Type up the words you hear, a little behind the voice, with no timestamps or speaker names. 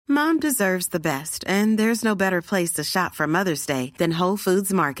Mom deserves the best, and there's no better place to shop for Mother's Day than Whole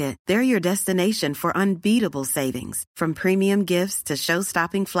Foods Market. They're your destination for unbeatable savings, from premium gifts to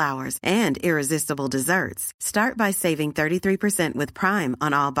show-stopping flowers and irresistible desserts. Start by saving 33% with Prime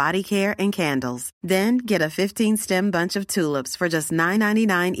on all body care and candles. Then get a 15-stem bunch of tulips for just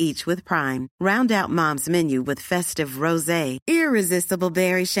 $9.99 each with Prime. Round out Mom's menu with festive rosé, irresistible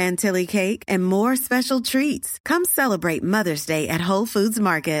berry chantilly cake, and more special treats. Come celebrate Mother's Day at Whole Foods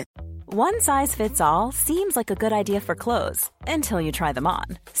Market. One size fits all seems like a good idea for clothes until you try them on.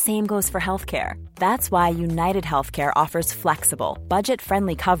 Same goes for healthcare. That's why United Healthcare offers flexible,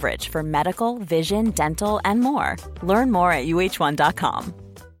 budget-friendly coverage for medical, vision, dental, and more. Learn more at uh1.com.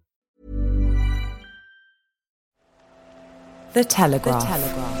 The Telegraph.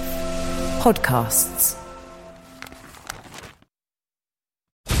 Podcasts.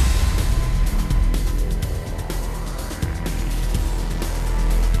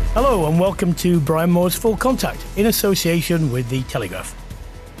 Hello and welcome to Brian Moore's Full Contact in association with The Telegraph.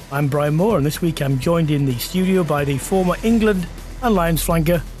 I'm Brian Moore and this week I'm joined in the studio by the former England and Lions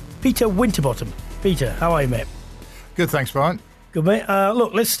flanker, Peter Winterbottom. Peter, how are you, mate? Good, thanks, Brian. Good, mate.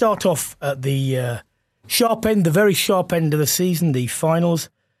 Look, let's start off at the sharp end, the very sharp end of the season, the finals.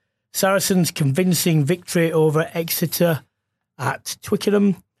 Saracens' convincing victory over Exeter at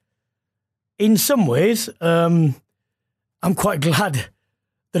Twickenham. In some ways, I'm quite glad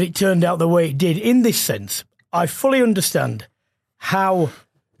that it turned out the way it did. In this sense, I fully understand how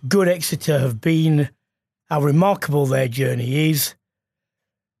good Exeter have been, how remarkable their journey is.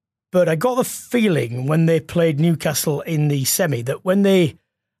 But I got the feeling when they played Newcastle in the semi that when they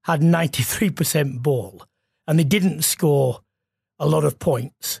had 93% ball and they didn't score a lot of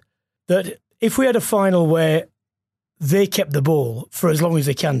points, that if we had a final where they kept the ball for as long as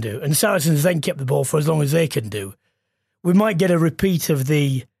they can do and Saracens then kept the ball for as long as they can do, we might get a repeat of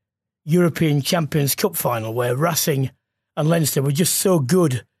the European Champions Cup final where Racing and Leinster were just so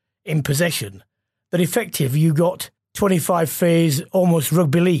good in possession that effective you got 25 phase, almost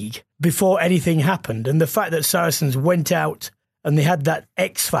rugby league before anything happened. And the fact that Saracens went out and they had that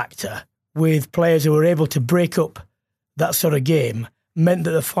X factor with players who were able to break up that sort of game meant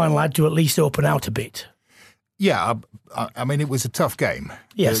that the final had to at least open out a bit. Yeah, I mean, it was a tough game.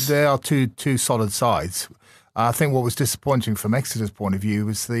 Yes. They are two solid sides. I think what was disappointing from Exeter's point of view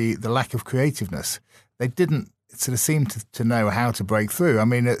was the lack of creativeness. They didn't sort of seem to know how to break through. I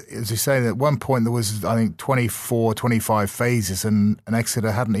mean, as you say, at one point there was, I think, 24, 25 phases and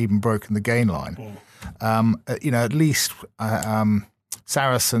Exeter hadn't even broken the gain line. At least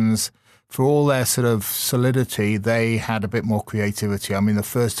Saracens, for all their sort of solidity, they had a bit more creativity. I mean, the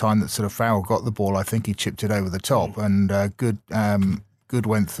first time that sort of Farrell got the ball, I think he chipped it over the top and Good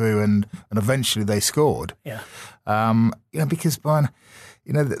went through and eventually they scored. Yeah. Because Brian,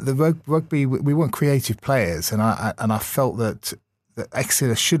 the rugby, we weren't creative players, and I felt that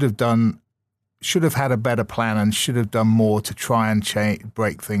Exeter should have had a better plan and should have done more to try and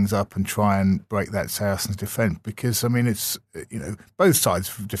break things up and try and break that Saracens defence. Because I mean, it's both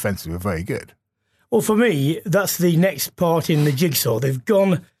sides defensively were very good. Well, for me, that's the next part in the jigsaw. They've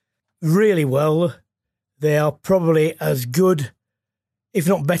gone really well. They are probably as good, if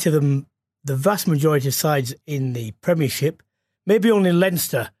not better than the vast majority of sides in the Premiership. Maybe only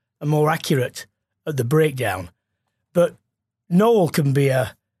Leinster are more accurate at the breakdown. But Noel can be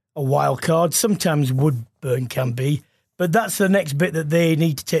a wild card. Sometimes Woodburn can be. But that's the next bit that they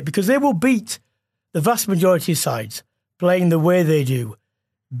need to take, because they will beat the vast majority of sides playing the way they do,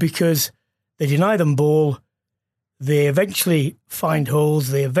 because they deny them ball, they eventually find holes,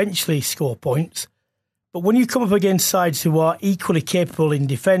 they eventually score points. But when you come up against sides who are equally capable in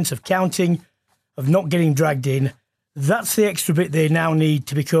defence, of counting, of not getting dragged in, that's the extra bit they now need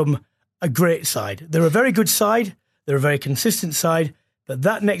to become a great side. They're a very good side, they're a very consistent side, but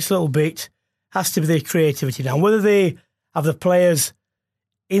that next little bit has to be their creativity now. Whether they have the players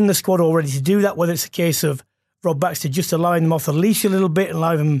in the squad already to do that, whether it's a case of Rob Baxter just allowing them off the leash a little bit and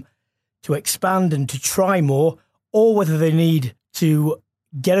allowing them to expand and to try more, or whether they need to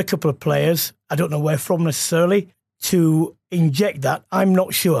get a couple of players, I don't know where from necessarily, to inject that. I'm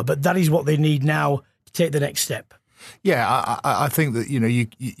not sure, but that is what they need now to take the next step. Yeah, I think that,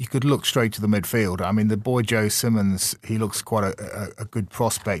 you could look straight to the midfield. I mean, the boy Joe Simmons, he looks quite a good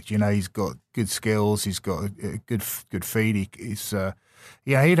prospect. He's got good skills, he's got a good feed.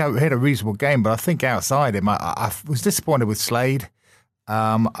 He had a reasonable game, but I think outside him, I was disappointed with Slade.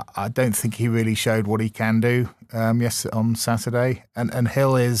 I don't think he really showed what he can do on Saturday. And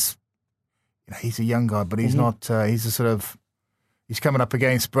Hill is, he's a young guy, but he's not. He's he's coming up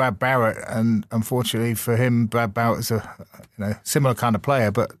against Brad Barritt, and unfortunately for him, Brad Barritt is a similar kind of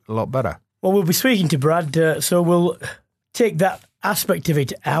player, but a lot better. Well, we'll be speaking to Brad, so we'll take that aspect of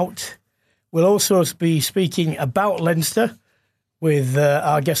it out. We'll also be speaking about Leinster with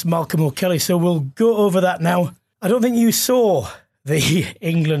our guest Malcolm O'Kelly, so we'll go over that now. I don't think you saw the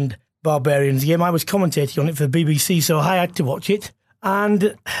England Barbarians game. I was commentating on it for the BBC, so I had to watch it.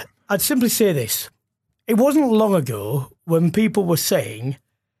 And I'd simply say this. It wasn't long ago when people were saying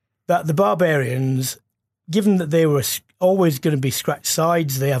that the Barbarians, given that they were always going to be scratch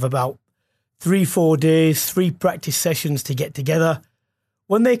sides, they have about 3-4 days, 3 practice sessions to get together.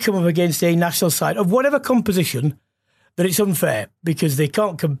 When they come up against a national side of whatever composition, that it's unfair because they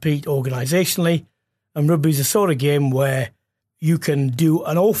can't compete organisationally, and rugby is a sort of game where you can do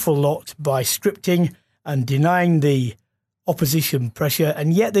an awful lot by scripting and denying the opposition pressure,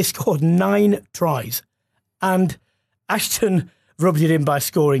 and yet they scored 9 tries. And Ashton rubbed it in by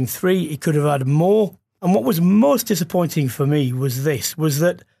scoring 3. He could have had more. And what was most disappointing for me was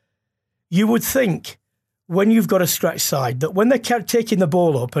that you would think when you've got a scratch side that when they're taking the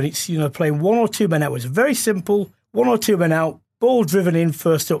ball up and it's playing 1 or 2 men out, it's very simple, 1 or 2 men out, ball driven in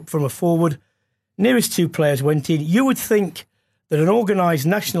first up from a forward, nearest 2 players went in. You would think that an organised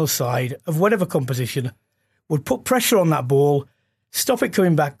national side of whatever composition would put pressure on that ball, stop it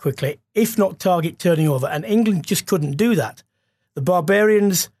coming back quickly, if not target turning over. And England just couldn't do that. The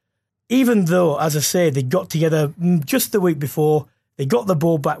Barbarians, even though, as I say, they got together just the week before, they got the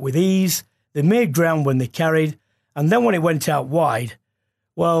ball back with ease, they made ground when they carried, and then when it went out wide,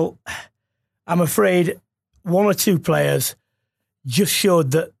 well, I'm afraid 1 or 2 players just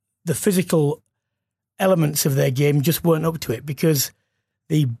showed that the physical elements of their game just weren't up to it, because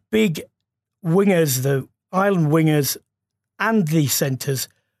the big wingers, the island wingers and the centres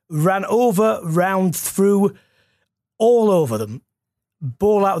ran over, round, through, all over them.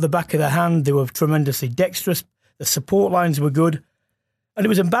 Ball out of the back of their hand, they were tremendously dexterous, the support lines were good, and it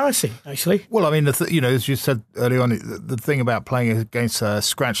was embarrassing, actually. Well, I mean, as you said early on, the thing about playing against a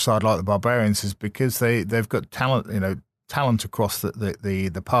scratch side like the Barbarians is because they've got talent across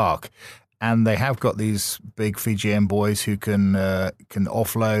the park. And they have got these big Fijian boys who can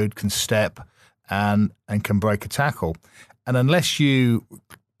offload, can step, and can break a tackle. And unless you're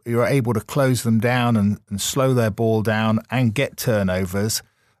able to close them down and slow their ball down and get turnovers,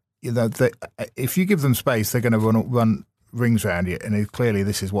 if you give them space, they're going to run rings around you. And clearly,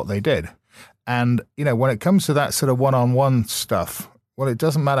 this is what they did. And when it comes to that sort of one-on-one stuff, well, it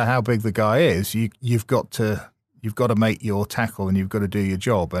doesn't matter how big the guy is. You've got to make your tackle and you've got to do your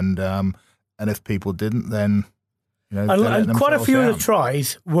job. And if people didn't, then and quite a few of the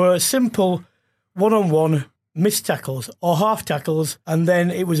tries were simple one-on-one missed tackles or half tackles, and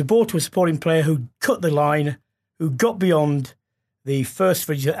then it was a ball to a supporting player who cut the line, who got beyond the first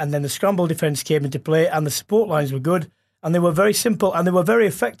fridge, and then the scramble defence came into play, and the support lines were good, and they were very simple, and they were very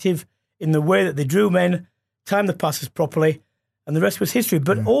effective in the way that they drew men, timed the passes properly, and the rest was history.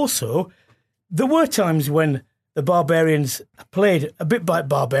 But also, there were times when the Barbarians played a bit like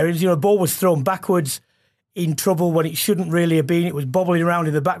Barbarians. The ball was thrown backwards in trouble when it shouldn't really have been. It was bobbling around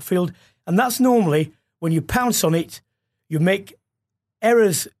in the backfield. And that's normally when you pounce on it, you make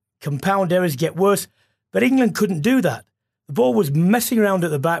errors, compound errors, get worse. But England couldn't do that. The ball was messing around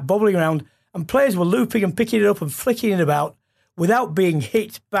at the back, bobbling around, and players were looping and picking it up and flicking it about without being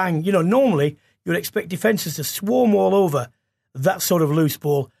hit, bang. Normally you would expect defences to swarm all over that sort of loose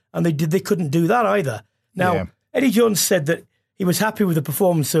ball, and they couldn't do that either. Now, Eddie Jones said that he was happy with the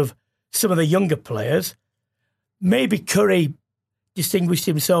performance of some of the younger players. Maybe Curry distinguished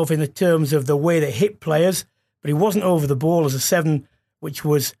himself in the terms of the way they hit players, but he wasn't over the ball as a 7, which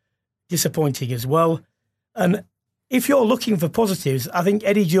was disappointing as well. And if you're looking for positives, I think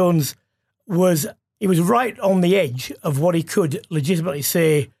Eddie Jones was right on the edge of what he could legitimately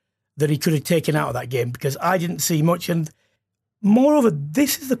say that he could have taken out of that game, because I didn't see much. And moreover,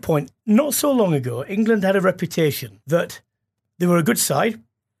 this is the point. Not so long ago, England had a reputation that they were a good side,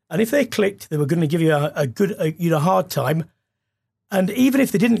 and if they clicked, they were going to give you a hard time. And even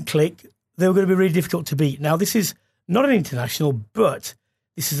if they didn't click, they were going to be really difficult to beat. Now, this is not an international, but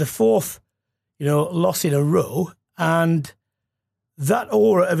this is the 4th, loss in a row, and that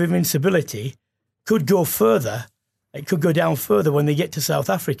aura of invincibility could go further. It could go down further when they get to South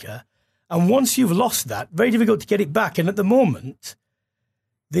Africa. And once you've lost that, very difficult to get it back. And at the moment,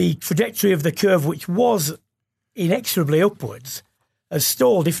 the trajectory of the curve, which was inexorably upwards, has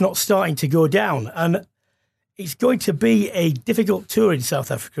stalled, if not starting to go down. And it's going to be a difficult tour in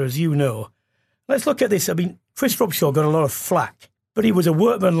South Africa, as you know. Let's look at this. I mean, Chris Robshaw got a lot of flack, but it was a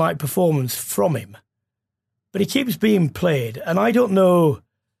workmanlike performance from him. but he keeps being played. And I don't know,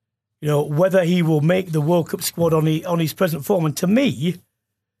 whether he will make the World Cup squad on his present form. And to me,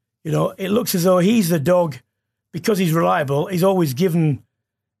 it looks as though he's the dog, because he's reliable, he's always given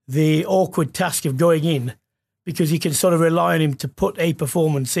the awkward task of going in, because you can sort of rely on him to put a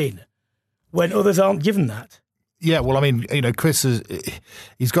performance in when others aren't given that. Yeah, well, I mean, Chris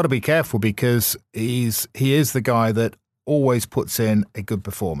he's got to be careful, because he is the guy that always puts in a good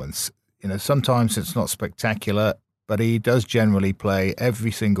performance. Sometimes it's not spectacular, but he does generally play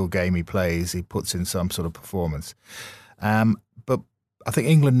every single game he plays. He puts in some sort of performance. But I think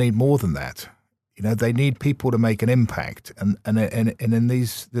England need more than that. They need people to make an impact, and in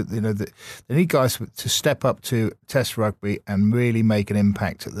these, they need guys to step up to Test rugby and really make an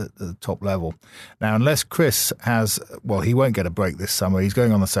impact at the top level. Now, unless Chris he won't get a break this summer. He's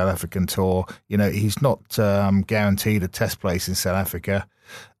going on the South African tour. He's not guaranteed a Test place in South Africa.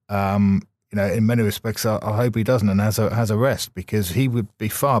 In many respects, I hope he doesn't and has a rest, because he would be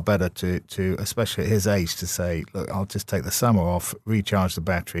far better to, especially at his age, to say, look, I'll just take the summer off, recharge the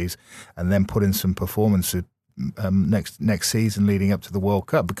batteries, and then put in some performances next season leading up to the World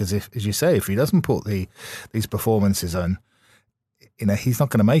Cup. Because if he doesn't put these performances on, he's not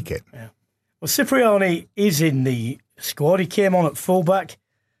going to make it. Yeah. Well, Cipriani is in the squad. He came on at fullback.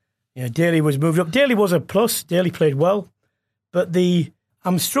 Daly was moved up. Daly was a plus. Daly played well, but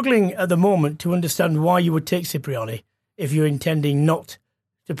I'm struggling at the moment to understand why you would take Cipriani if you're intending not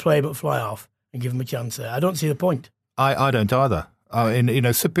to play but fly off and give him a chance there. I don't see the point. I don't either.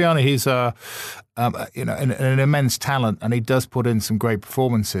 Cipriani, he's an immense talent, and he does put in some great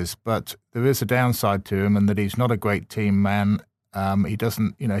performances. But there is a downside to him, and that he's not a great team man. He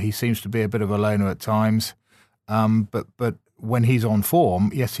doesn't, he seems to be a bit of a loner at times. But when he's on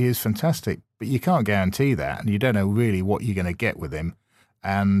form, yes, he is fantastic. But you can't guarantee that, and you don't know really what you're going to get with him.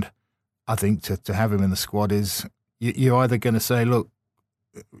 And I think to have him in the squad is, you're either going to say, look,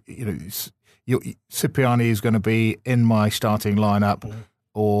 Cipriani is going to be in my starting lineup,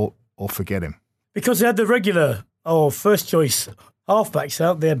 or forget him. Because they had the regular first choice halfbacks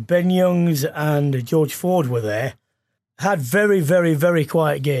out there. Ben Youngs and George Ford were there. Had very, very, very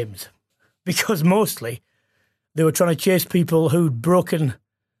quiet games, because mostly they were trying to chase people who'd broken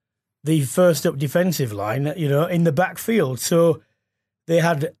the first up defensive line, in the backfield. So they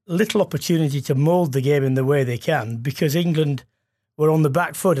had little opportunity to mould the game in the way they can, because England were on the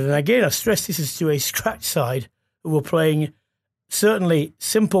back foot. And again, I stress this is to a scratch side who were playing certainly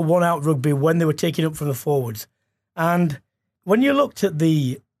simple one-out rugby when they were taking up from the forwards. And when you looked at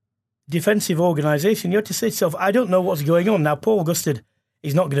the defensive organisation, you had to say to yourself, I don't know what's going on. Now, Paul Gustard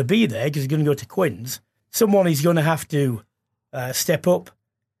is not going to be there because he's going to go to Quins. Someone is going to have to step up.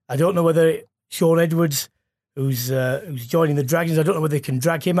 I don't know whether Sean Edwards, who's joining the Dragons, I don't know whether they can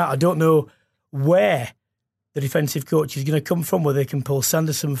drag him out. I don't know where the defensive coach is going to come from, whether they can pull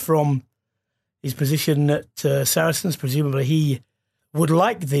Sanderson from his position at Saracens. Presumably he would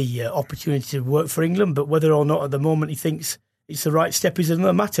like the opportunity to work for England, but whether or not at the moment he thinks it's the right step is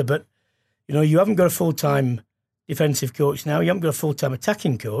another matter. But, you haven't got a full-time defensive coach now. You haven't got a full-time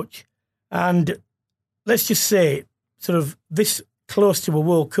attacking coach. And let's just say, sort of this close to a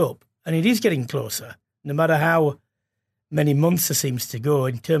World Cup, and it is getting closer, no matter how many months there seems to go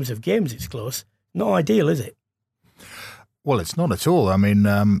in terms of games, it's close. Not ideal, is it? Well, it's not at all. I mean,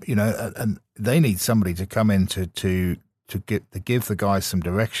 and they need somebody to come in to give the guys some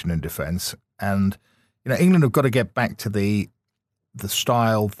direction in defence. And, England have got to get back to the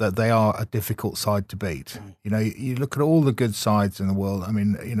style that they are a difficult side to beat. You look at all the good sides in the world. I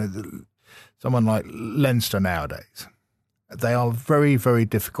mean, someone like Leinster nowadays, they are very, very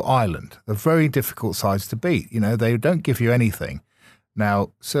difficult. Ireland, they're very difficult sides to beat. They don't give you anything.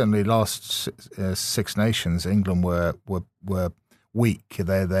 Now, certainly last Six Nations, England were weak.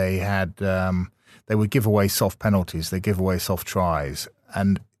 They had they would give away soft penalties. They give away soft tries,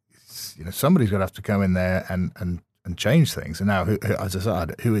 and somebody's going to have to come in there and change things. And now, as I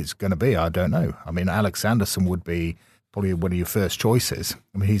said, who it's going to be, I don't know. I mean, Alex Anderson would be probably one of your first choices.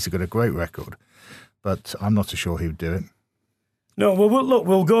 I mean, he's got a great record, but I'm not so sure he would do it. No, well, look,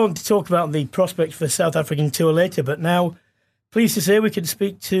 we'll go on to talk about the prospect for the South African tour later, but now, pleased to say we can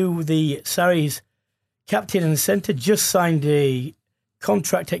speak to the Sarries captain and centre, just signed a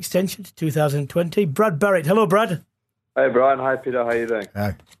contract extension to 2020. Brad Barritt. Hello, Brad. Hey, Brian. Hi, Peter. How are you doing?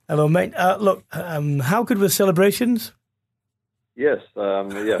 Hi. Hello, mate. Look, how good were the celebrations? Yes.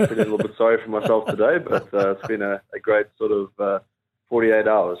 Feeling a little bit sorry for myself today, but it's been a great sort of 48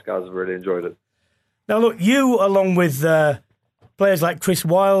 hours. Guys have really enjoyed it. Now, look, you, along with players like Chris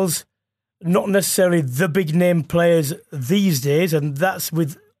Wiles, not necessarily the big name players these days, and that's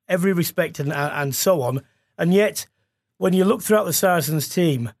with every respect and so on, And yet, when you look throughout the Saracens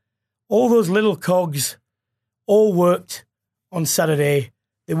team, all those little cogs all worked on Saturday.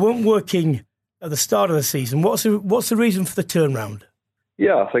 They weren't working at the start of the season. What's the reason for the turnaround?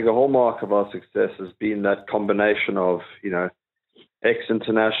 Yeah, I think a hallmark of our success has been that combination of,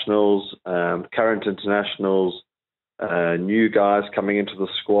 ex-internationals, current internationals, new guys coming into the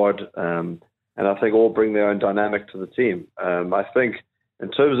squad, and I think all bring their own dynamic to the team. I think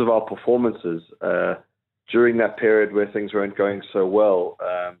in terms of our performances, during that period where things weren't going so well,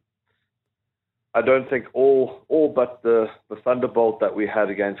 I don't think all but the Thunderbolt that we had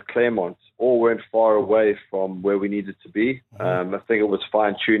against Claremont all went far away from where we needed to be. I think it was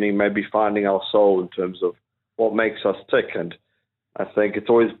fine-tuning, maybe finding our soul in terms of what makes us tick. And I think it's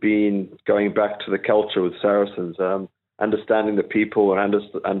always been going back to the culture with Saracens, understanding the people and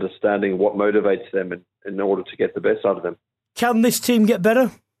understanding what motivates them in order to get the best out of them. Can this team get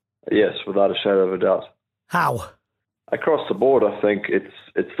better? Yes, without a shadow of a doubt. How? Across the board, I think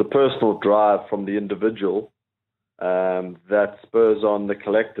it's the personal drive from the individual that spurs on the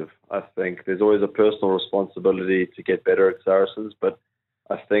collective. I think there's always a personal responsibility to get better at Saracens, but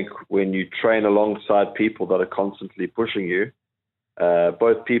I think when you train alongside people that are constantly pushing you,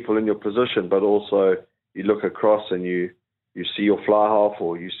 both people in your position, but also you look across and you see your fly half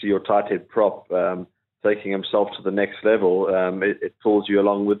or you see your tight head prop taking himself to the next level, it pulls you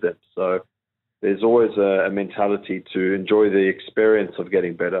along with them. So there's always a mentality to enjoy the experience of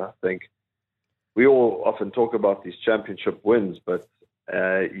getting better. I think we all often talk about these championship wins, but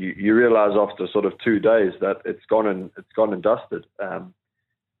you realize after sort of 2 days that it's gone and dusted.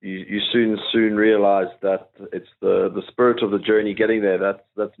 You soon realize that it's the spirit of the journey getting there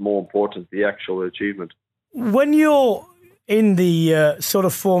that's more important, the actual achievement. When you're in the sort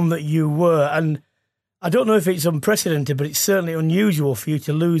of form that you were, and I don't know if it's unprecedented, but it's certainly unusual for you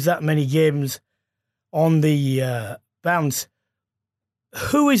to lose that many games on the bounce.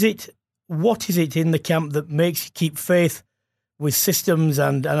 Who is it, what is it in the camp that makes you keep faith with systems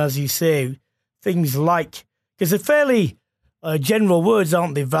and as you say, things like, because they're fairly general words,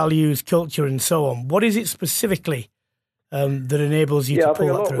 aren't they? Values, culture, and so on. What is it specifically that enables you to pull that through?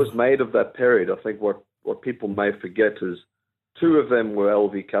 Yeah, I think a lot was made of that period. I think what people may forget is 2 of them were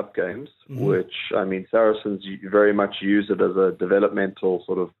LV Cup games, which, I mean, Saracens very much use it as a developmental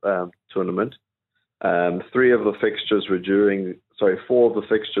sort of tournament. 4 of the fixtures were during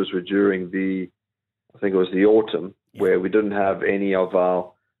the, I think it was the autumn, where we didn't have any of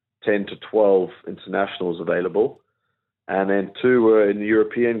our 10 to 12 internationals available. And then 2 were in the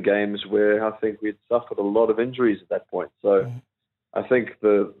European games where I think we'd suffered a lot of injuries at that point. So I think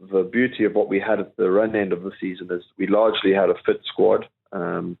the beauty of what we had at the run end of the season is we largely had a fit squad.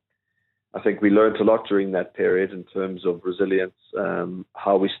 I think we learned a lot during that period in terms of resilience,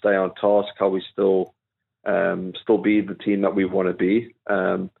 how we stay on task, how we still be the team that we want to be.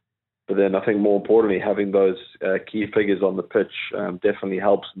 But then I think more importantly, having those key figures on the pitch definitely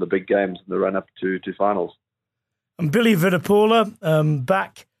helps in the big games in the run-up to finals. And Billy Vunipola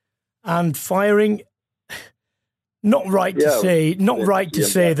back and firing. Not right to say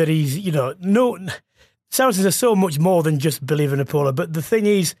that he's, no. Saracens are so much more than just Billy Vunipola. But the thing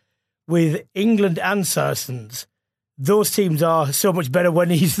is, with England and Saracens, those teams are so much better when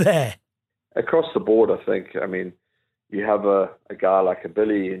he's there. Across the board, I think. I mean, you have a guy like a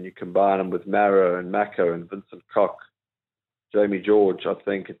Billy and you combine him with Mara and Maka and Vincent Koch, Jamie George. I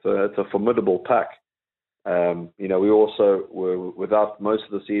think it's a formidable pack. We also were without most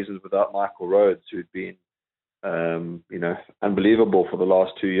of the seasons without Michael Rhodes, who'd been unbelievable for the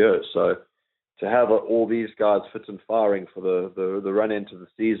last 2 years. So to have all these guys fit and firing for the run into the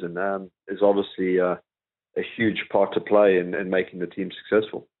season is obviously a huge part to play in making the team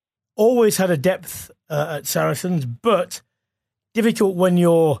successful. Always had a depth at Saracens, but difficult when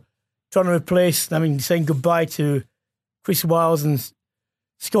you're trying to replace, saying goodbye to Chris Wiles and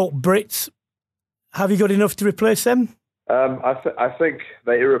Scott Brits. Have you got enough to replace them? I think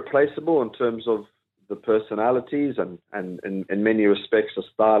they're irreplaceable in terms of the personalities and in many respects a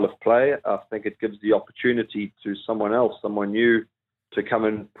style of play. I think it gives the opportunity to someone else, someone new, to come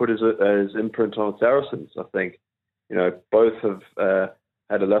and put his imprint on Saracens. I think, both have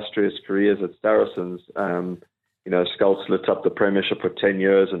had illustrious careers at Saracens. Skulls lit up the Premiership for 10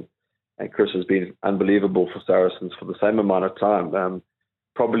 years and Chris has been unbelievable for Saracens for the same amount of time.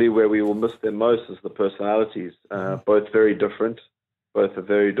 Probably where we will miss them most is the personalities. Both very different, both are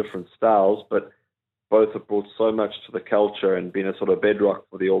very different styles, but both have brought so much to the culture and been a sort of bedrock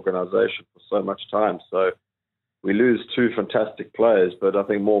for the organisation for so much time. So we lose 2 fantastic players, but I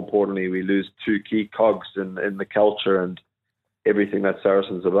think more importantly, we lose 2 key cogs in the culture and everything that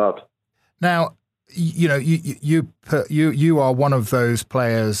Saracens about. Now, You are one of those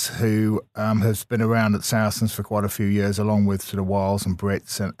players who has been around at Saracens for quite a few years, along with sort of Wiles and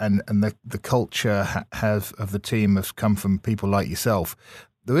Brits, and the culture of the team has come from people like yourself.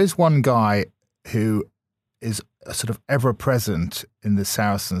 There is one guy who is sort of ever present in the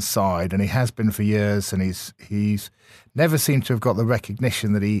Saracens side, and he has been for years, and he's never seemed to have got the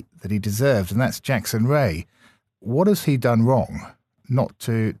recognition that he deserves, and that's Jackson Ray. What has he done wrong not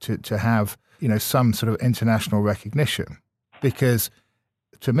to have some sort of international recognition? Because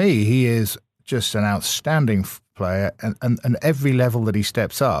to me, he is just an outstanding player, and every level that he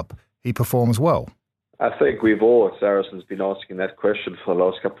steps up, he performs well. I think we've all at Saracens been asking that question for the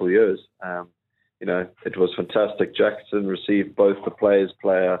last couple of years. It was fantastic. Jackson received both the Players'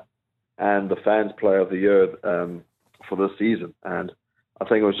 Player and the Fans' Player of the Year for this season, and I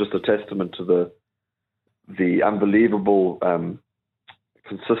think it was just a testament to the unbelievable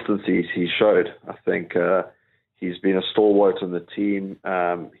consistency he showed. I think he's been a stalwart in the team.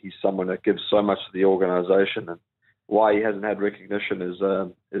 He's someone that gives so much to the organisation, and why he hasn't had recognition is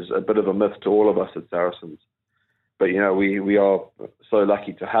a bit of a myth to all of us at Saracens. But we are so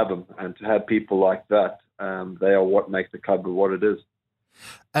lucky to have him, and to have people like that. They are what make the club what it is.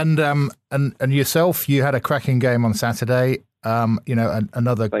 And yourself, you had a cracking game on Saturday.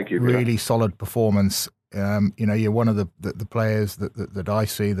 Another really solid performance. You're one of the players that I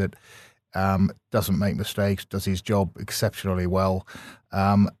see that doesn't make mistakes, does his job exceptionally well.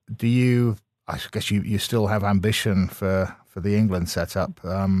 I guess you still have ambition for the England setup.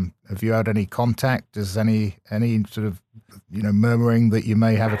 Have you had any contact? Is any sort of murmuring that you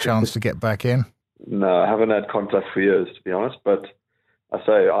may have a chance to get back in? No, I haven't had contact for years, to be honest. But I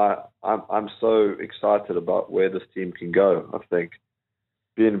say I'm so excited about where this team can go. I think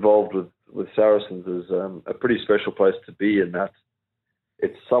being involved with Saracens is a pretty special place to be, in that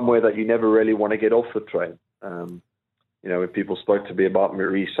it's somewhere that you never really want to get off the train. When people spoke to me about me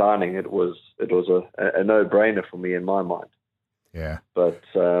re-signing, it was a no-brainer for me in my mind. Yeah. But,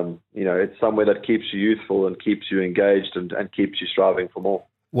 it's somewhere that keeps you youthful and keeps you engaged and keeps you striving for more.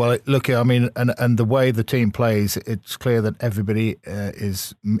 Well, look, I mean, and the way the team plays, it's clear that everybody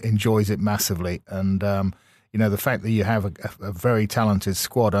enjoys it massively. And, the fact that you have a very talented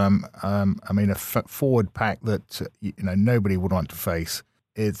squad, a forward pack that, nobody would want to face.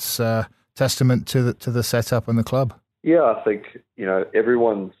 It's testament to the setup and the club. Yeah, I think,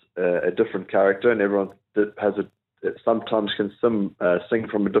 everyone's a different character, and everyone has sometimes can sing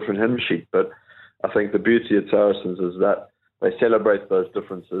from a different hymn sheet. But I think the beauty of Saracens is that they celebrate those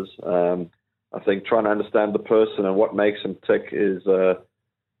differences. I think trying to understand the person and what makes him tick is a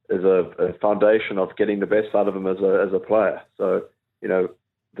foundation of getting the best out of him as a player. So,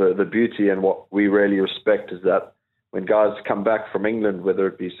 the beauty and what we really respect is that when guys come back from England, whether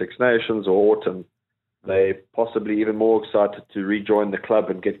it be Six Nations or autumn, they're possibly even more excited to rejoin the club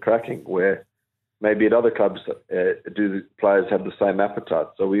and get cracking, where maybe at other clubs do the players have the same appetite.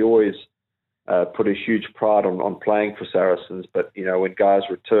 So we always put a huge pride on playing for Saracens, but when guys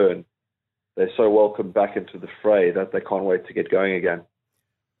return, they're so welcome back into the fray that they can't wait to get going again.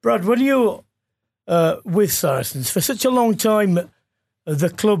 Brad, when you're with Saracens for such a long time, the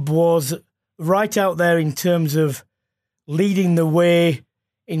club was right out there in terms of leading the way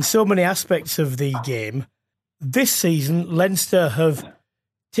in so many aspects of the game. This season, Leinster have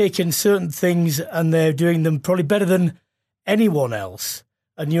taken certain things and they're doing them probably better than anyone else.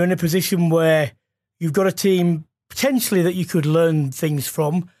 And you're in a position where you've got a team potentially that you could learn things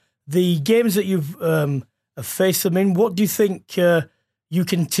from. The games that you've faced them in, what do you think you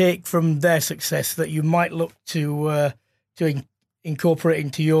can take from their success that you might look to incorporate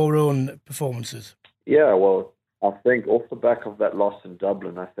into your own performances? Yeah, well, I think off the back of that loss in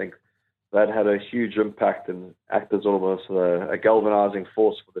Dublin, I think that had a huge impact and acted as almost a galvanising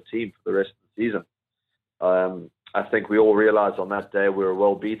force for the team for the rest of the season. I think we all realised on that day we were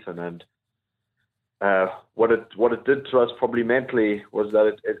well beaten, and what it did to us probably mentally was that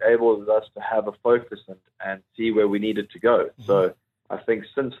it enabled us to have a focus and see where we needed to go. Mm-hmm. So I think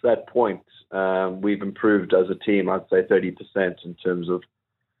since that point, we've improved as a team, I'd say 30% in terms of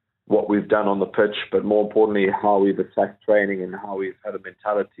what we've done on the pitch, but more importantly, how we've attacked training and how we've had a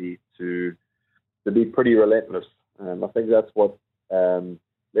mentality to be pretty relentless. I think that's what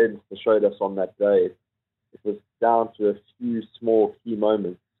Leinster showed us on that day. It was down to a few small key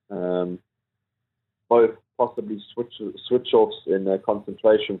moments, both possibly switch-offs in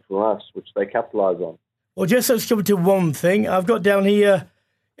concentration for us, which they capitalised on. Well, just let's come to one thing. I've got down here,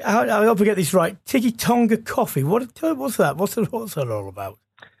 I hope I get this right, Tiki Tonga Coffee. What's that? What's that all about?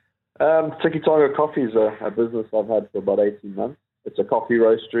 Tiki Tonga Coffee is a business I've had for about 18 months. it's a coffee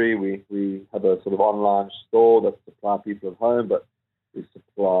roastery. We have a sort of online store that supply people at home, but we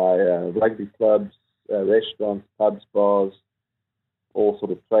supply rugby clubs, restaurants, pubs, bars, all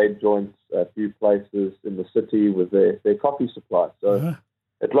sort of trade joints, a few places in the city with their coffee supply. So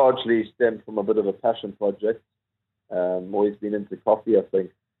it largely stemmed from a bit of a passion project. Always been into coffee, I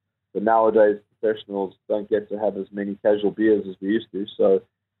think. But nowadays, professionals don't get to have as many casual beers as we used to. So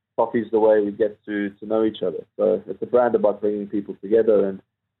coffee's the way we get to know each other. So it's a brand about bringing people together and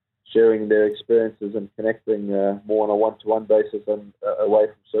sharing their experiences and connecting more on a one-to-one basis and away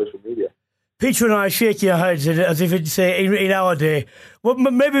from social media. Peter and I shake your heads as if it'd say in our day. Well,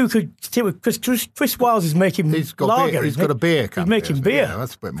 maybe we could stick with Chris Wiles is making lager. Beer. He's got a beer. He's making beer. Yeah,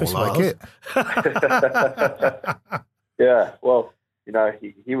 that's a bit more Chris like Wiles. it. Yeah, well,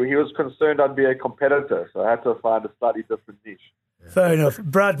 he was concerned I'd be a competitor, so I had to find a slightly different niche. Fair enough.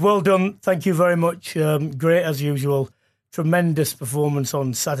 Brad, well done. Thank you very much. Great as usual. Tremendous performance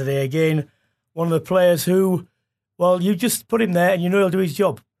on Saturday again. One of the players who, well, you just put him there and you know he'll do his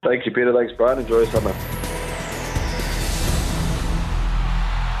job. Thank you, Peter. Thanks, Brian. Enjoy your summer.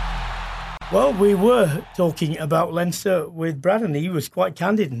 Well, we were talking about Leinster with Brad, and he was quite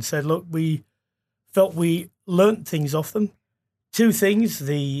candid and said, look, we felt we learnt things off them. Two things,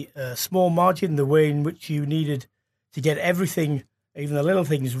 the small margin, the way in which you needed to get everything, even the little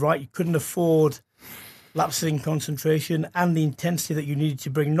things right. You couldn't afford lapses in concentration, and the intensity that you needed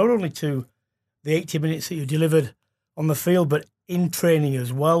to bring not only to the 80 minutes that you delivered on the field, but in training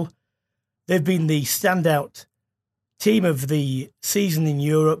as well. They've been the standout team of the season in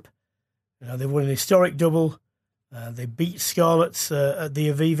Europe. They've won an historic double. They beat Scarlets at the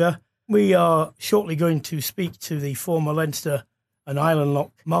Aviva. We are shortly going to speak to the former Leinster and Ireland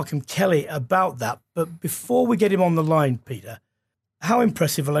lock, Malcolm Kelly, about that. But before we get him on the line, Peter, how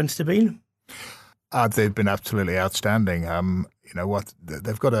impressive have Leinster been? They've been absolutely outstanding.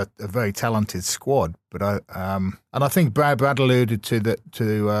 They've got a very talented squad, but I think Brad alluded to that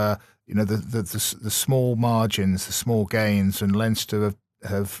the small margins, the small gains, and Leinster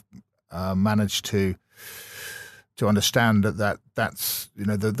have managed to understand that's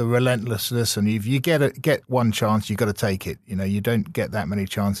the relentlessness, and if you get one chance, you got to take it. You don't get that many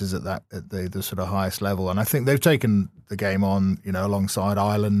chances at the sort of highest level, and I think they've taken the game on alongside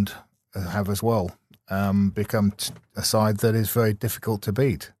Ireland have as well. Become a side that is very difficult to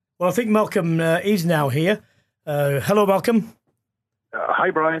beat. Well, I think Malcolm is now here. Hello, Malcolm.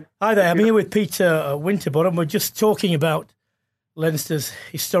 Hi, Brian. Hi there. I'm here with Peter Winterbottom. We're just talking about Leinster's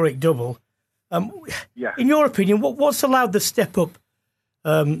historic double. In your opinion, what's allowed the step up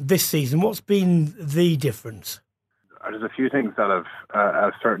this season? What's been the difference? There's a few things that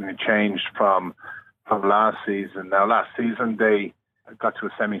have certainly changed from last season. Now, last season they got to a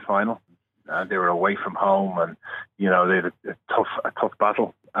semi-final. They were away from home, and they had a tough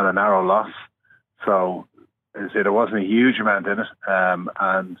battle and a narrow loss. So, as I say, there wasn't a huge amount in it.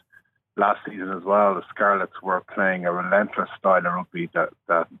 And last season as well, the Scarlets were playing a relentless style of rugby that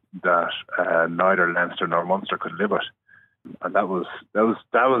neither Leinster nor Munster could live with, and that was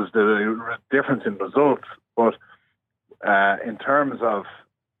the difference in results. But in terms of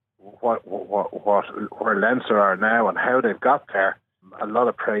where Leinster are now and how they've got there, a lot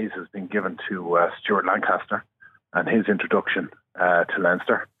of praise has been given to Stuart Lancaster and his introduction to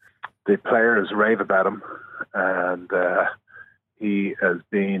Leinster. The players rave about him, and he has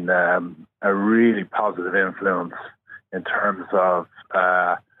been a really positive influence in terms of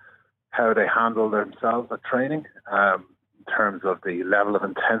how they handle themselves at training, in terms of the level of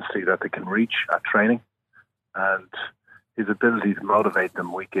intensity that they can reach at training, and his ability to motivate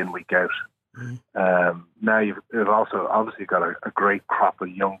them week in, week out. Now you've also obviously got a great crop of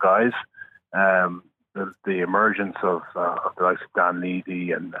young guys. The emergence of the likes of Dan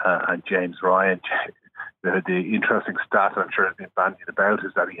Leedy and James Ryan. The interesting stat I'm sure has been bandied about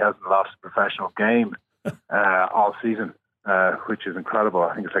is that he hasn't lost a professional game all season, which is incredible.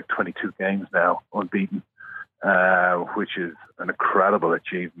 I think it's like 22 games now unbeaten, which is an incredible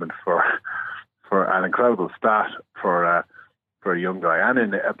achievement for an incredible stat for a young guy, and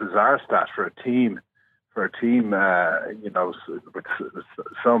in a bizarre stat for a team. With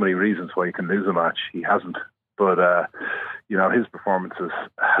so many reasons why you can lose a match, he hasn't. But his performances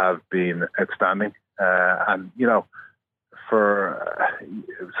have been outstanding. And for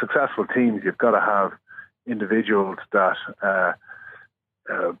successful teams, you've got to have individuals that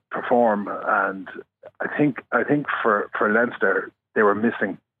perform. And I think for Leinster, they were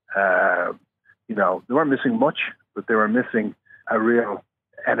missing. They weren't missing much, but they were missing a real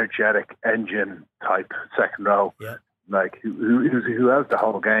energetic engine type second row, like who has the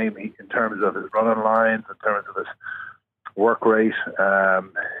whole game in terms of his running lines, in terms of work rate,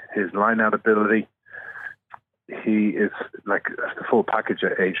 his line-out ability. He is like the full package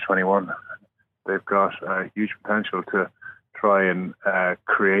at age 21. They've got huge potential to try and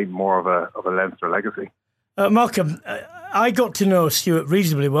create more of a Leinster legacy. Malcolm, I got to know Stuart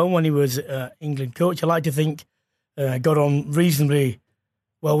reasonably well when he was England coach. I like to think got on reasonably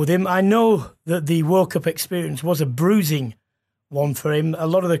well with him. I know that the World Cup experience was a bruising one for him. A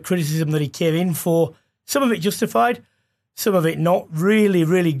lot of the criticism that he came in for, some of it justified, some of it not, really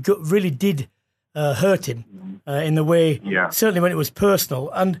did hurt him in the way, certainly when it was personal.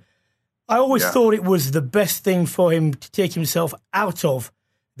 And I always thought it was the best thing for him to take himself out of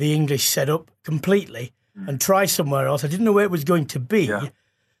the English setup completely and try somewhere else. I didn't know where it was going to be.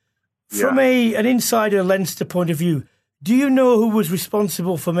 From an insider Leinster point of view, do you know who was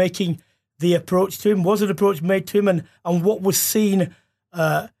responsible for making the approach to him? Was an approach made to him, and what was seen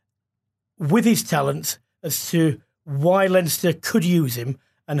with his talents as to why Leinster could use him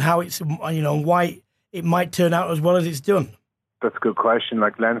and how it's, why it might turn out as well as it's done? That's a good question.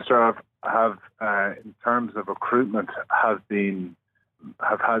 Like Leinster have in terms of recruitment, have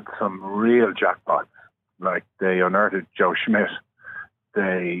had some real jackpots. Like they unearthed Joe Schmidt.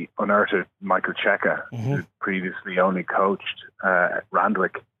 They unearthed Michael Cheika, who previously only coached at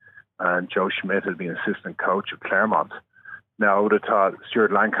Randwick, and Joe Schmidt had been assistant coach of Claremont. Now, I would have thought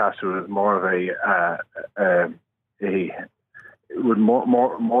Stuart Lancaster was more of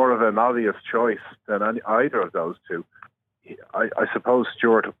more of an obvious choice than either of those two. I suppose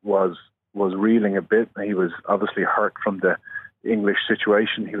Stuart was reeling a bit. He was obviously hurt from the English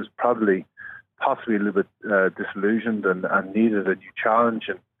situation. He was possibly a little bit disillusioned and needed a new challenge.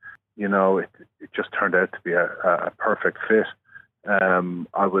 And, it just turned out to be a perfect fit.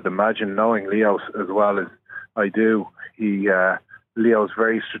 I would imagine, knowing Leo as well as I do, Leo's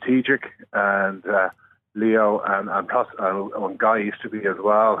very strategic, and Leo and Guy used to be as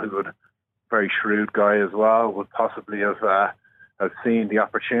well, who would, very shrewd guy as well, would possibly have seen the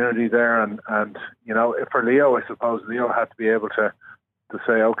opportunity there. And for Leo, I suppose Leo had to be able to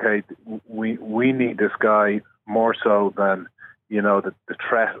say, okay, we need this guy more so than the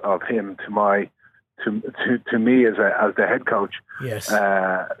threat of him to me as the head coach. Yes.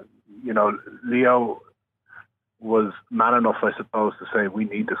 Leo was man enough, I suppose, to say we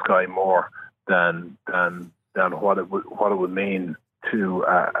need this guy more than what it would mean to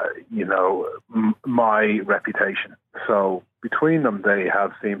my reputation. So between them, they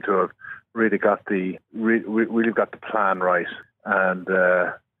have seemed to have really got the plan right. And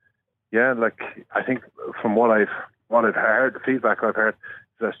I think from what I've heard, the feedback I've heard,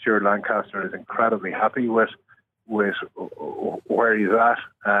 is that Stuart Lancaster is incredibly happy with where he's at,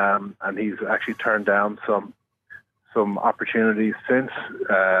 and he's actually turned down some opportunities since.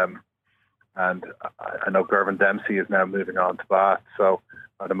 And I know Gervin Dempsey is now moving on to Bath, so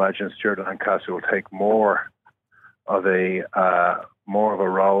I'd imagine Stuart Lancaster will take more of a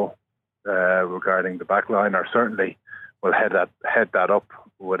role regarding the back line, or certainly will head that up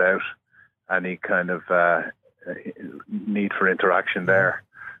without any kind of need for interaction there.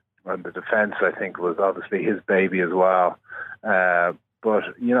 And the defence, I think, was obviously his baby as well. But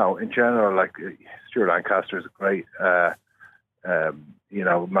in general, like Stuart Lancaster is a great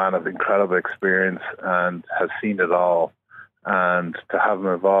man of incredible experience and has seen it all. And to have him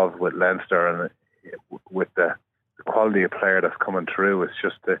involved with Leinster and with the quality of player that's coming through, it's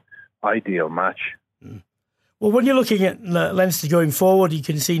just the ideal match. Well, when you're looking at Leinster going forward, you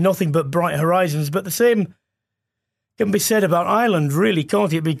can see nothing but bright horizons. But the same can be said about Ireland, really,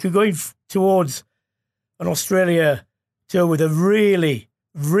 can't it? Because going towards an Australia tour with a really,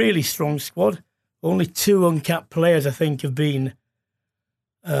 really strong squad, only 2 uncapped players, I think, have been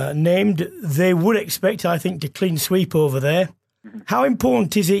named. They would expect, I think, to clean sweep over there. How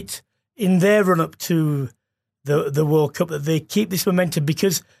important is it in their run-up to the World Cup that they keep this momentum?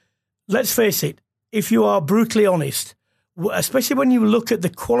 Because, let's face it, if you are brutally honest, especially when you look at the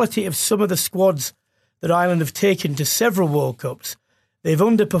quality of some of the squads that Ireland have taken to several World Cups, they've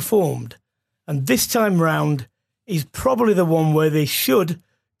underperformed. And this time round is probably the one where they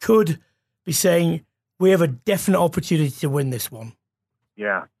could be saying, we have a definite opportunity to win this one.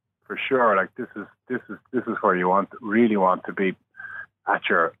 Yeah, for sure. Like this is where you really want to be at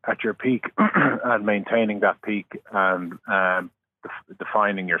your peak and maintaining that peak and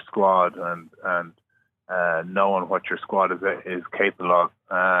defining your squad and knowing what your squad is capable of.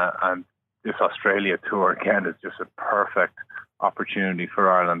 And this Australia tour again is just a perfect opportunity for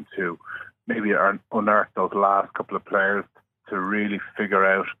Ireland to maybe unearth those last couple of players to really figure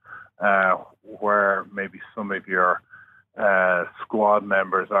out where maybe some of your squad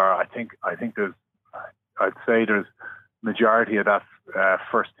members are. I'd say there's majority of that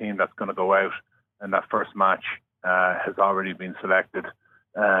first team that's going to go out in that first match has already been selected.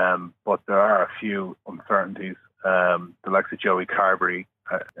 But there are a few uncertainties. The likes of Joey Carberry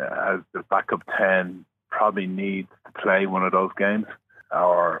as the backup 10 probably needs to play one of those games.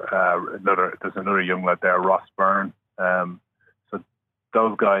 Or there's another young lad there, Ross Byrne. So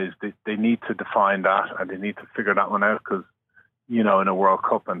those guys, they need to define that, and they need to figure that one out, because, in a World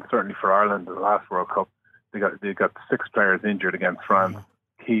Cup, and certainly for Ireland, the last World Cup, they got 6 players injured against France,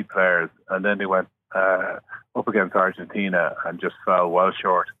 key players, and then they went up against Argentina and just fell well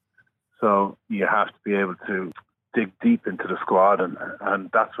short. So you have to be able to dig deep into the squad, and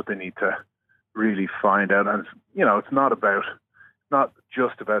that's what they need to really find out. And it's not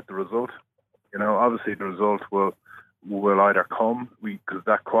just about the result. Obviously the result will either come, because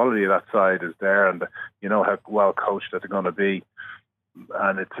that quality of that side is there, and how well coached that they're going to be,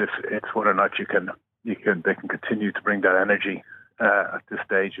 and it's whether or not they can continue to bring that energy at this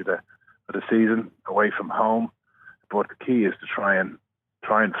stage of the season away from home. But the key is to try and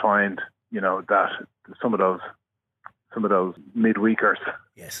find that some of those midweekers,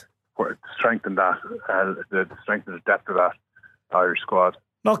 yes, to strengthen that, strengthen the depth of that Irish squad.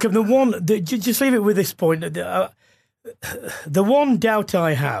 Malcolm, just leave it with this point. The one doubt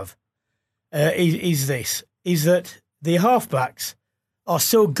I have is that the halfbacks are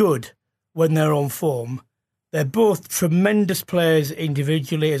so good when they're on form. They're both tremendous players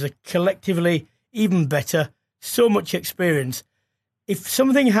individually, as a collectively even better, so much experience. If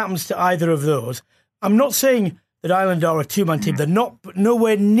something happens to either of those, I'm not saying that Ireland are a two-man team. They're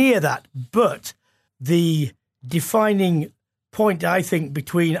nowhere near that. But the defining point, I think,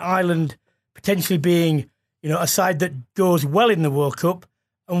 between Ireland potentially being, a side that goes well in the World Cup,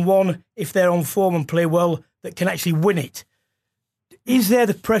 and one, if they're on form and play well, that can actually win it. Is there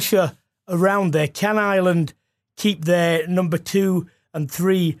the pressure around there? Can Ireland keep their number 2 and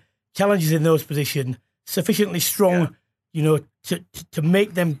 3 challenges in those positions sufficiently strong, to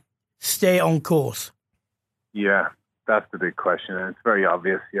make them stay on course? Yeah, that's the big question, and it's very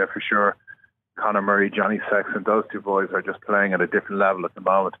obvious. Yeah, for sure. Conor Murray, Johnny Sexton, those two boys are just playing at a different level at the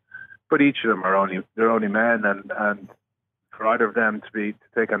moment. But each of them are only men, and for either of them to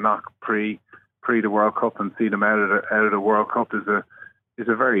take a knock pre the World Cup and see them out of the World Cup is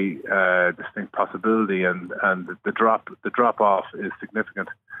a very distinct possibility, and the drop off is significant.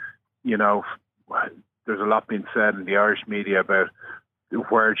 There's a lot being said in the Irish media about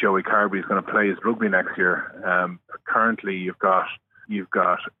where Joey Carberry is going to play his rugby next year. Currently, you've got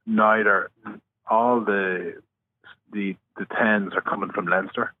neither. All the 10s are coming from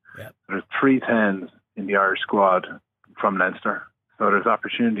Leinster. Yep. There's 3 10s in the Irish squad from Leinster, so there's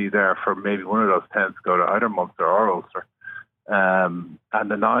opportunity there for maybe one of those 10s to go to either Munster or Ulster. And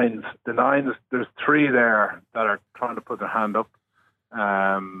the nines, there's 3 there that are trying to put their hand up.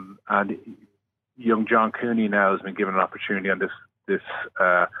 And young John Cooney now has been given an opportunity on this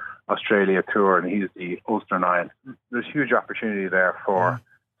Australia tour, and he's the Ulster 9. There's huge opportunity there for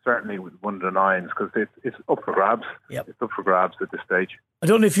certainly with one of the 9s, because it's up for grabs. Yep. It's up for grabs at this stage. I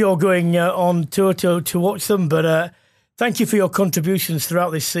don't know if you're going on tour to watch them, but thank you for your contributions throughout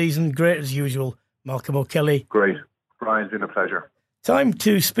this season. Great as usual, Malcolm O'Kelly. Great. Brian, it's been a pleasure. Time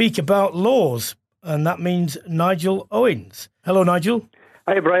to speak about laws, and that means Nigel Owens. Hello, Nigel.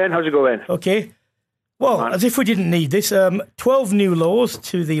 Hi, Brian. How's it going? Okay. Well, as if we didn't need this, 12 new laws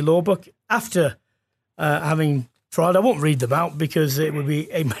to the law book after having tried. I won't read them out because it would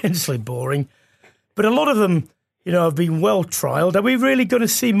be immensely boring. But a lot of them, have been well trialled. Are we really going to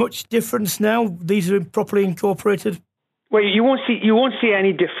see much difference now? These are properly incorporated? Well, you won't see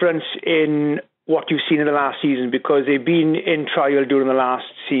any difference in what you've seen in the last season, because they've been in trial during the last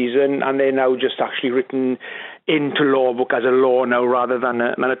season, and they're now just actually written into law book as a law now, rather than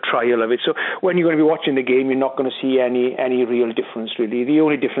a trial of it. So when you're going to be watching the game, you're not going to see any real difference, really. The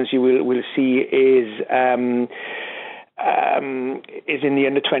only difference you will see is in the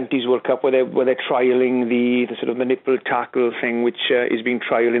under-20s World Cup, where they're trialling the sort of the nipple tackle thing, which is being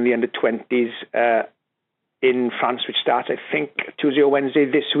trialled in the under-20s in France, which starts, I think, Tuesday or Wednesday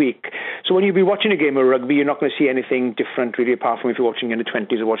this week. So when you be watching a game of rugby, you're not going to see anything different, really, apart from if you're watching in the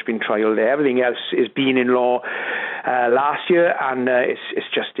 20s or what's been trialled there. Everything else is being in law last year, and it's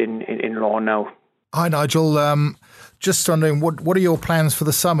just in law now. Hi, Nigel. Just wondering, what are your plans for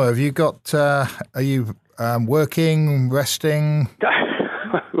the summer? Have you got? Are you working, resting?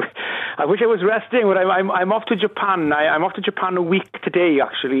 I wish I was resting, but I'm off to Japan. I'm off to Japan a week today,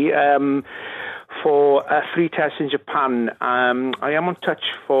 actually. for 3 tests in Japan. I am on touch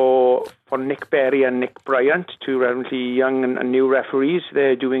for Nick Berry and Nick Bryant, two relatively young and new referees.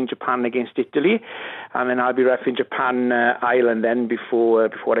 They're doing Japan against Italy, and then I'll be refereeing Japan Ireland then before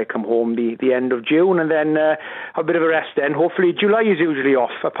I come home the end of June, and then have a bit of a rest then. Hopefully July is usually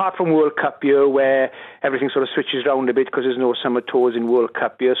off, apart from World Cup year where everything sort of switches around a bit because there's no summer tours in World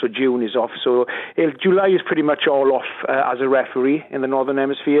Cup year, so June is off. So July is pretty much all off as a referee in the Northern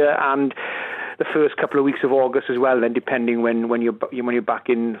Hemisphere, and the first couple of weeks of August as well, then depending when you're back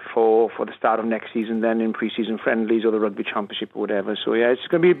in for the start of next season, then in pre-season friendlies or the rugby championship or whatever. So yeah, it's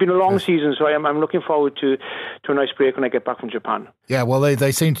going to been a long season, so I'm looking forward to a nice break when I get back from Japan. Yeah, well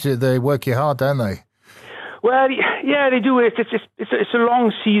they seem to they work you hard, don't they? Well, yeah, they do. It's a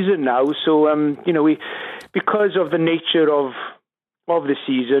long season now, so we, because of the nature of the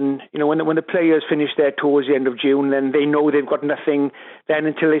season, when the players finish their tours the end of June, then they know they've got nothing then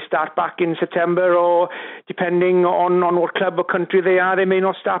until they start back in September, or depending on what club or country they are, they may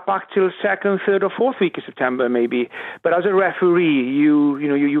not start back till 2nd, 3rd or 4th week of September maybe. But as a referee,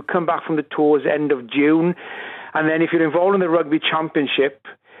 you come back from the tours end of June, and then if you're involved in the rugby championship,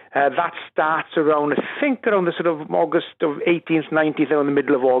 that starts around the sort of August of 18th, 19th, around the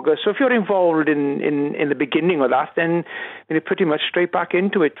middle of August. So if you're involved in the beginning of that, then you're pretty much straight back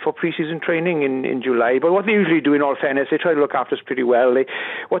into it for pre-season training in July. But what they usually do, in all fairness, they try to look after us pretty well.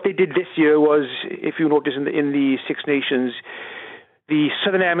 What they did this year was, if you notice in the Six Nations, the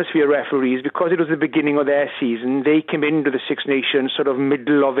Southern Hemisphere referees, because it was the beginning of their season, they came into the Six Nations sort of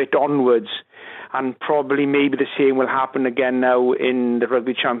middle of it onwards. And probably maybe the same will happen again now in the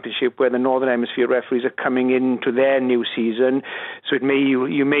Rugby Championship, where the Northern Hemisphere referees are coming into their new season. So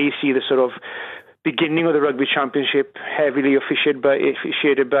you may see the sort of beginning of the Rugby Championship heavily officiated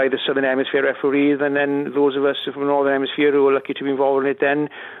by the Southern Hemisphere referees, and then those of us from the Northern Hemisphere who are lucky to be involved in it then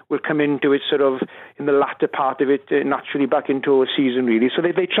will come into it sort of in the latter part of it, naturally back into a season really. So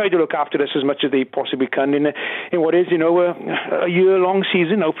they try to look after us as much as they possibly can in what is, a year-long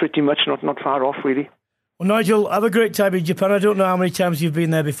season now, pretty much, not far off really. Well, Nigel, have a great time in Japan. I don't know how many times you've been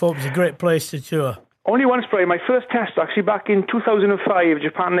there before, but it's a great place to tour. Only once, probably. My first test, actually, back in 2005,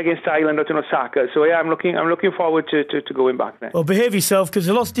 Japan against Ireland out in Osaka. So yeah, I'm looking forward to going back there. Well, behave yourself, because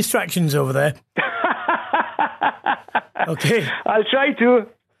there are lots of distractions over there. Okay. I'll try to.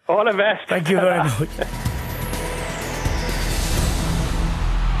 All the best. Thank you very much.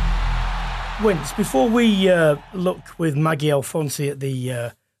 Wince, before we look with Maggie Alphonsi at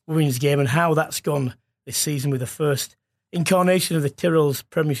the women's game and how that's gone this season with the first incarnation of the Tyrrell's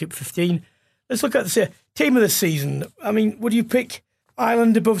Premiership 15, let's look at the team of the season. I mean, would you pick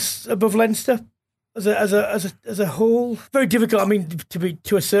Ireland above Leinster as a whole? Very difficult. I mean,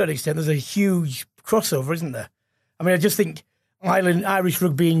 to a certain extent, there's a huge crossover, isn't there? I mean, I just think Irish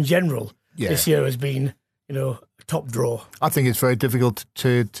rugby in general this year has been, a top draw. I think it's very difficult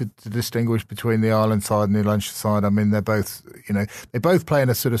to distinguish between the Ireland side and the Leinster side. I mean, they're both, they both play in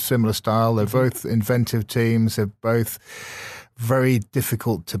a sort of similar style. They're both inventive teams. They're both very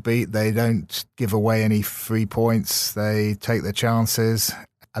difficult to beat. They don't give away any free points. They take their chances,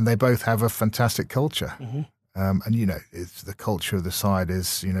 and they both have a fantastic culture. Mm-hmm. And it's the culture of the side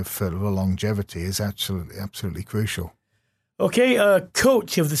is, for the longevity is absolutely crucial. Okay,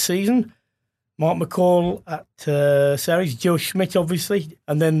 coach of the season, Mark McCall at Sarries, Joe Schmidt obviously,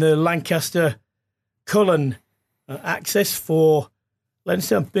 and then the Lancaster Cullen access for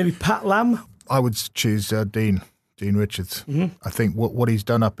Leinster, maybe Pat Lam. I would choose Dean Richards. Mm-hmm. I think what he's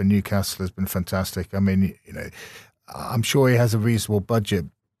done up in Newcastle has been fantastic. I mean, I'm sure he has a reasonable budget,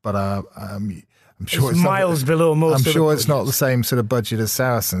 but I'm sure it's miles below most. I'm sure it's not the same sort of budget as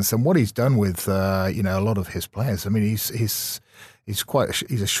Saracens. And what he's done with a lot of his players. I mean, he's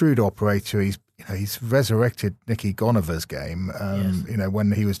a shrewd operator. He's resurrected Nicky Gonover's game.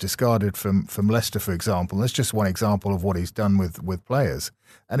 When he was discarded from Leicester, for example. That's just one example of what he's done with players,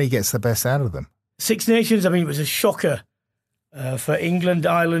 and he gets the best out of them. Six Nations, I mean, it was a shocker for England.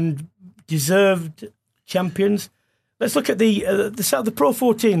 Ireland deserved champions. Let's look at the Pro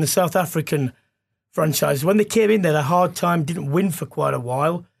 14, the South African franchise. When they came in, they had a hard time, didn't win for quite a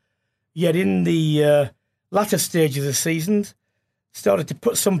while. Yet in the latter stage of the season, started to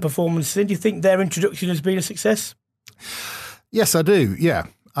put some performances in. Do you think their introduction has been a success? Yes, I do. Yeah,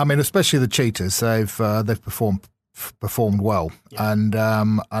 I mean, especially the Cheetahs. They've performed well, and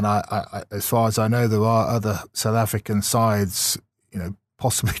I, as far as I know, there are other South African sides,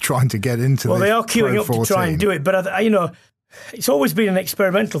 possibly trying to get into. Well, they are queuing up to try and do it, but it's always been an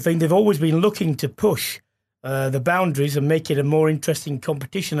experimental thing. They've always been looking to push the boundaries and make it a more interesting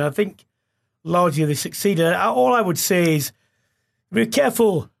competition. And I think largely they succeeded. All I would say is be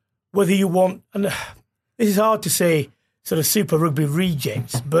careful whether you want, and this is hard to say, sort of Super Rugby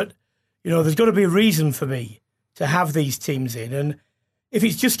rejects, but, there's got to be a reason for me to have these teams in. And if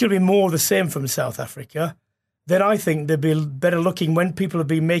it's just going to be more of the same from South Africa, then I think they'd be better looking when people have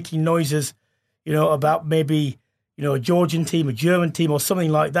been making noises, about maybe, a Georgian team, a German team or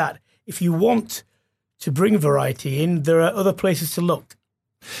something like that. If you want to bring variety in, there are other places to look.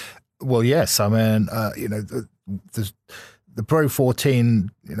 Well, yes. I mean, the Pro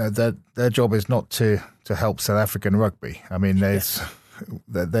 14, their job is not to help South African rugby. I mean,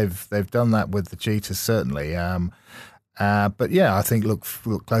 they've done that with the Cheetahs, certainly. But yeah, I think look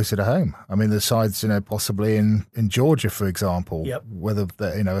closer to home. I mean, the sides, possibly in Georgia, for example, whether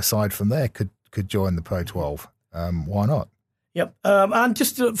aside from there could join the Pro 12. Why not? Yep. And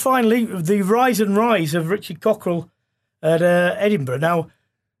just finally, the rise of Richard Cockrell at Edinburgh. Now,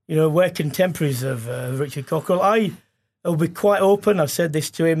 we're contemporaries of Richard Cockrell. I'll be quite open. I've said this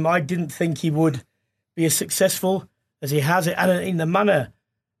to him. I didn't think he would be as successful as he has, and in the manner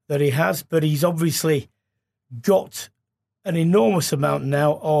that he has. But he's obviously got an enormous amount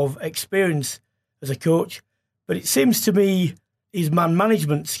now of experience as a coach. But it seems to me his man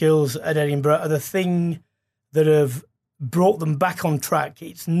management skills at Edinburgh are the thing that have brought them back on track.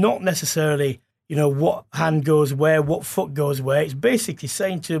 It's not necessarily, what hand goes where, what foot goes where. It's basically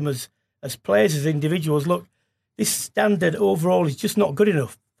saying to them as players, as individuals, look, this standard overall is just not good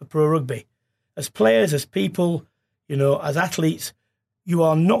enough for pro rugby. As players, as people, as athletes, you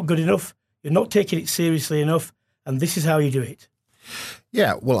are not good enough. You're not taking it seriously enough, and this is how you do it.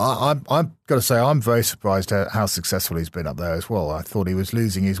 Yeah, well, I've got to say I'm very surprised at how successful he's been up there as well. I thought he was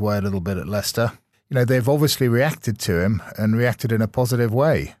losing his way a little bit at Leicester. They've obviously reacted to him and reacted in a positive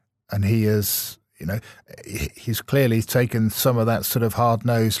way, and he has, he's clearly taken some of that sort of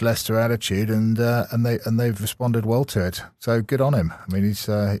hard-nosed Leicester attitude, and they've responded well to it. So good on him. I mean,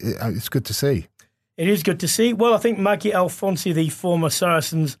 it's good to see. It is good to see. Well, I think Maggie Alphonsi, the former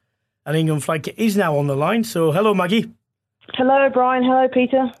Saracens and England flanker, is now on the line. So hello, Maggie. Hello, Brian. Hello,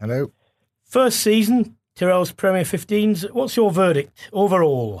 Peter. Hello. First season, Tyrrell's Premier 15s. What's your verdict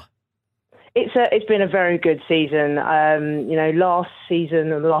overall? It's been a very good season. Last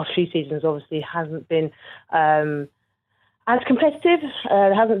season and the last few seasons obviously hasn't been as competitive.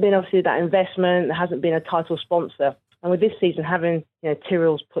 There hasn't been obviously that investment. There hasn't been a title sponsor. And with this season, having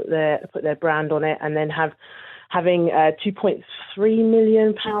Tyrrell's put their brand on it, and then having £2.3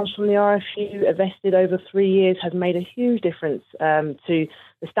 million from the RFU invested over 3 years has made a huge difference to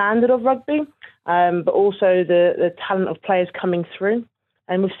the standard of rugby, but also the talent of players coming through.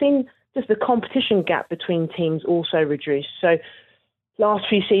 And we've seen just the competition gap between teams also reduced. So last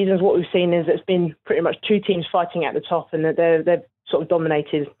few seasons, what we've seen is it's been pretty much two teams fighting at the top, and that they've sort of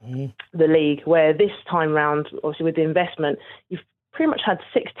dominated the league, where this time round, obviously with the investment, you've pretty much had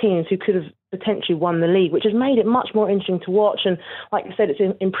 6 teams who could have potentially won the league, which has made it much more interesting to watch. And like I said, it's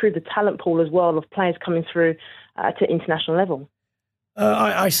improved the talent pool as well of players coming through to international level.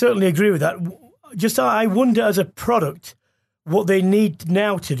 I certainly agree with that. Just I wonder, as a product, what they need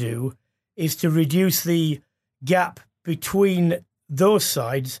now to do is to reduce the gap between those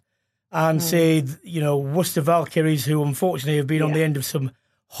sides and say, Worcester Valkyries, who unfortunately have been on the end of some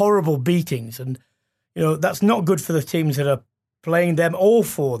horrible beatings. And, that's not good for the teams that are playing them or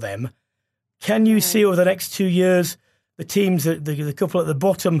for them. Can you see over the next 2 years the teams, the couple at the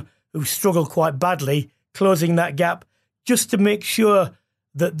bottom who struggle quite badly, closing that gap just to make sure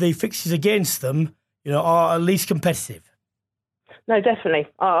that the fixtures against them, are at least competitive? No, definitely.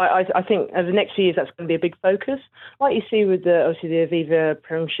 I think over the next few years that's going to be a big focus. Like you see with the Aviva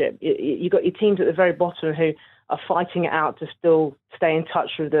Premiership, you've got your teams at the very bottom who are fighting it out to still stay in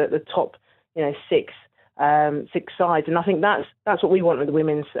touch with the top, 6 sides, and I think that's what we want with the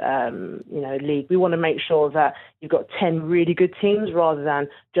women's league. We want to make sure that you've got 10 really good teams rather than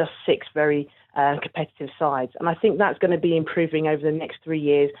just 6 very competitive sides, and I think that's going to be improving over the next 3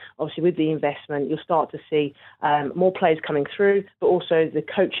 years. Obviously, with the investment, you'll start to see more players coming through, but also the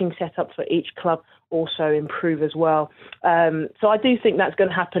coaching setup for each club also improve as well. So I do think that's going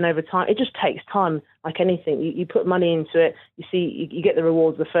to happen over time. It just takes time, like anything. You put money into it, you get the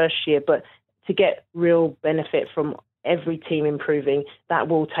rewards the first year, but to get real benefit from every team improving, that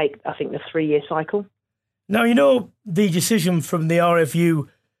will take, I think, the 3-year cycle. Now, the decision from the RFU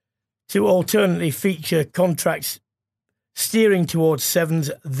to alternately feature contracts steering towards 7s,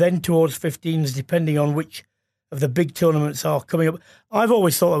 then towards 15s, depending on which of the big tournaments are coming up. I've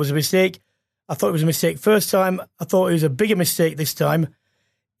always thought that was a mistake. I thought it was a mistake first time. I thought it was a bigger mistake this time.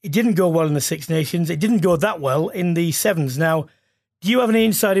 It didn't go well in the Six Nations. It didn't go that well in the 7s. Now, do you have any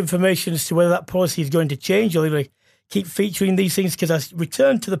inside information as to whether that policy is going to change, or they're going to keep featuring these things? Because I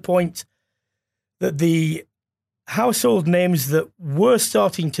return to the point that the household names that were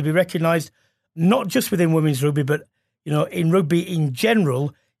starting to be recognised, not just within women's rugby, but in rugby in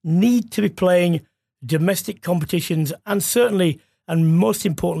general, need to be playing domestic competitions and certainly, and most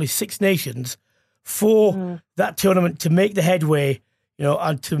importantly, Six Nations for that tournament to make the headway,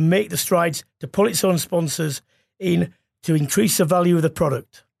 and to make the strides, to pull its own sponsors in, to increase the value of the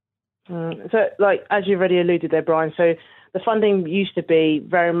product. So, as you've already alluded there, Brian, so the funding used to be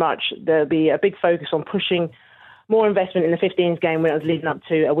very much, there'll be a big focus on pushing more investment in the 15s game when it was leading up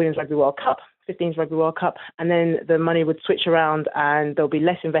to a Women's Rugby World Cup, 15s Rugby World Cup, and then the money would switch around and there'll be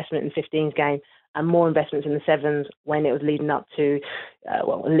less investment in the 15s game and more investments in the sevens when it was leading up to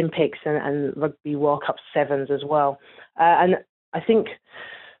Olympics and Rugby World Cup sevens as well. And I think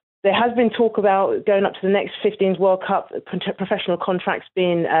there has been talk about going up to the next 15s World Cup, professional contracts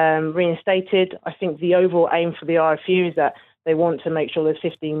being reinstated. I think the overall aim for the RFU is that they want to make sure there's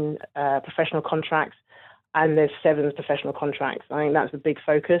 15 professional contracts and there's 7 professional contracts. I think that's the big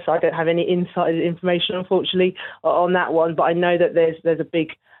focus. I don't have any inside information, unfortunately, on that one, but I know that there's a big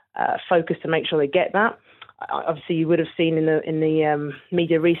focus to make sure they get that. Obviously, you would have seen in the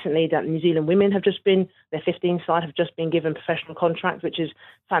media recently that New Zealand women have just been, their 15 side have just been given professional contracts, which is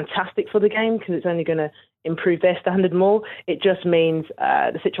fantastic for the game because it's only going to improve their standard more. It just means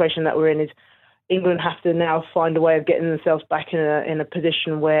the situation that we're in is England have to now find a way of getting themselves back in a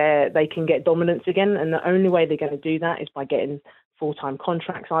position where they can get dominance again, and the only way they're going to do that is by getting full-time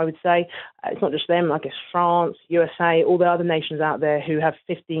contracts, I would say. It's not just them, I guess France, USA, all the other nations out there who have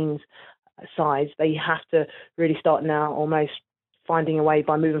 15s sides. They have to really start now almost finding a way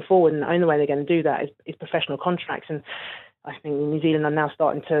by moving forward, and the only way they're going to do that is professional contracts, and I think New Zealand are now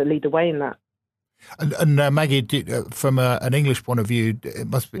starting to lead the way in that. And Maggie, from an English point of view, it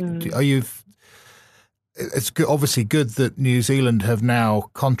must be. Are you? It's good, obviously good that New Zealand have now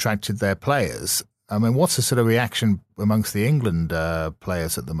contracted their players. I mean, what's the sort of reaction amongst the England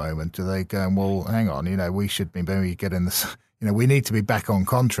players at the moment? Are they going, well, hang on, we should be maybe getting this. We need to be back on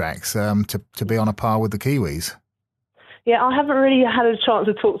contracts to be on a par with the Kiwis. Yeah, I haven't really had a chance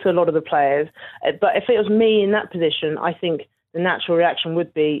to talk to a lot of the players, but if it was me in that position, I think the natural reaction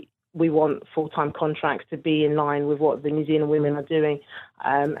would be we want full-time contracts to be in line with what the New Zealand women are doing.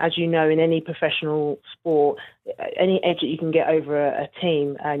 As you know, in any professional sport, any edge that you can get over a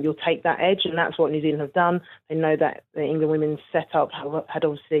team, you'll take that edge, and that's what New Zealand have done. They know that the England women's setup had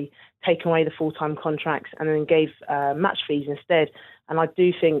obviously taken away the full-time contracts and then gave match fees instead. And I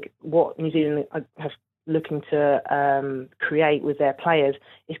do think what New Zealand have looking to create with their players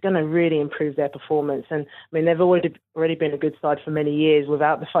is going to really improve their performance. And I mean, they've already been a good side for many years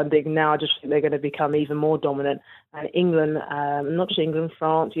without the funding. Now I just think they're going to become even more dominant. And England, not just England,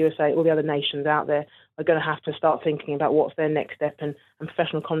 France, USA, all the other nations out there are going to have to start thinking about what's their next step, and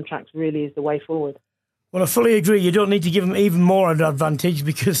professional contracts really is the way forward. Well, I fully agree. You don't need to give them even more an advantage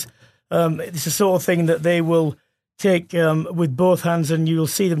because it's the sort of thing that they will take with both hands, and you'll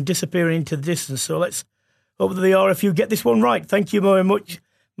see them disappearing into the distance. So let's hope that they are if you get this one right. Thank you very much,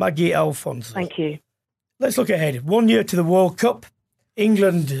 Maggie Alphonsi. Thank you. Let's look ahead. 1 year to the World Cup.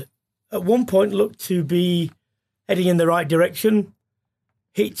 England at one point looked to be heading in the right direction.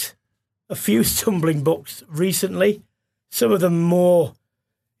 Hit a few stumbling blocks recently, some of them more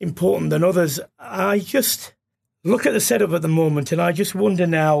important than others. I just look at the setup at the moment and I just wonder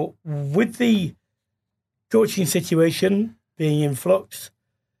now, with the coaching situation being in flux,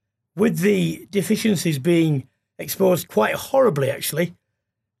 with the deficiencies being exposed quite horribly, actually,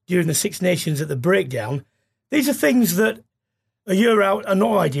 during the Six Nations at the breakdown, these are things that a year out are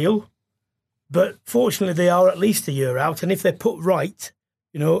not ideal, but fortunately they are at least a year out. And if they're put right,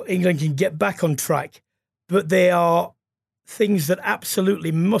 England can get back on track. But they are things that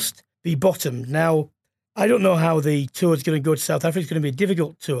absolutely must be bottomed. Now, I don't know how the tour is going to go to South Africa. It's going to be a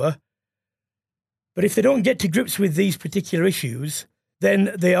difficult tour. But if they don't get to grips with these particular issues,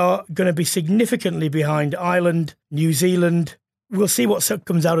 then they are going to be significantly behind Ireland, New Zealand. We'll see what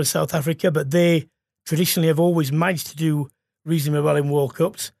comes out of South Africa, but they traditionally have always managed to do reasonably well in World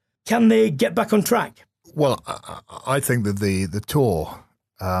Cups. Can they get back on track? Well, I think that the tour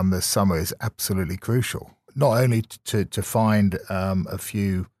this summer is absolutely crucial, not only to find a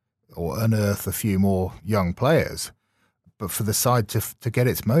few or unearth a few more young players, but for the side to get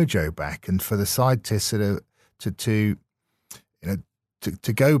its mojo back, and for the side to sort of to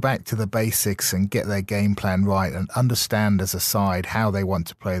go back to the basics and get their game plan right and understand as a side how they want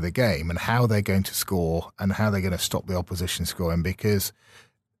to play the game and how they're going to score and how they're going to stop the opposition scoring. Because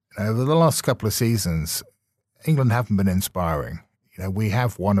over the last couple of seasons, England haven't been inspiring. We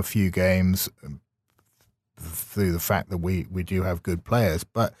have won a few games, through the fact that we do have good players.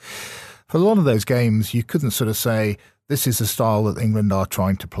 But for a lot of those games, you couldn't sort of say this is the style that England are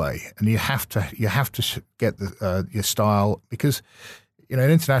trying to play, and you have to get your style, because in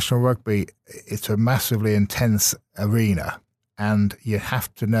international rugby it's a massively intense arena, and you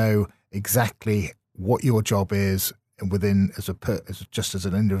have to know exactly what your job is within as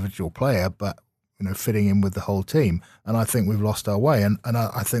an individual player, but fitting in with the whole team. And I think we've lost our way, and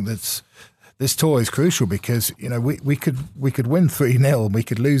I think that's. This tour is crucial because we could win 3-0, we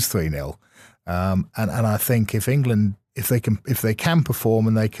could lose 3-0, and I think if England if they can perform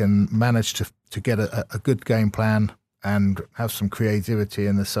and they can manage to get a good game plan and have some creativity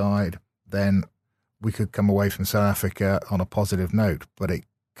in the side, then we could come away from South Africa on a positive note. But it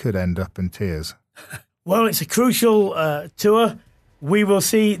could end up in tears. Well, it's a crucial tour. We will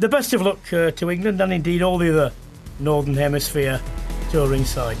see. The best of luck to England and indeed all the other Northern Hemisphere touring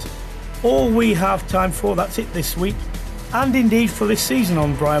sides. All we have time for, that's it this week, and indeed for this season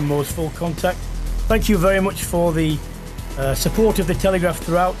on Brian Moore's Full Contact. Thank you very much for the support of the Telegraph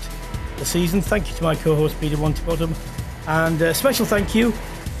throughout the season. Thank you to my co-host Peter Winterbottom, and a special thank you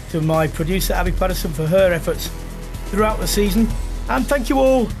to my producer Abby Patterson for her efforts throughout the season. And thank you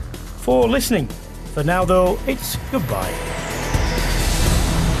all for listening. For now, though, it's goodbye.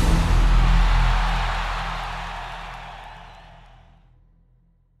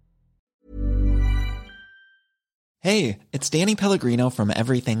 Hey, it's Danny Pellegrino from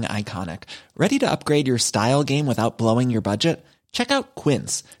Everything Iconic. Ready to upgrade your style game without blowing your budget? Check out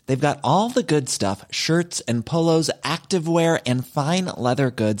Quince. They've got all the good stuff, shirts and polos, activewear, and fine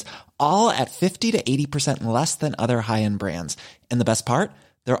leather goods, all at 50 to 80% less than other high-end brands. And the best part?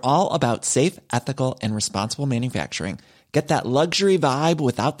 They're all about safe, ethical, and responsible manufacturing. Get that luxury vibe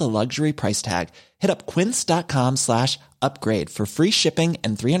without the luxury price tag. Hit up quince.com/upgrade for free shipping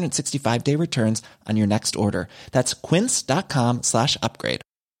and 365-day returns on your next order. That's quince.com/upgrade.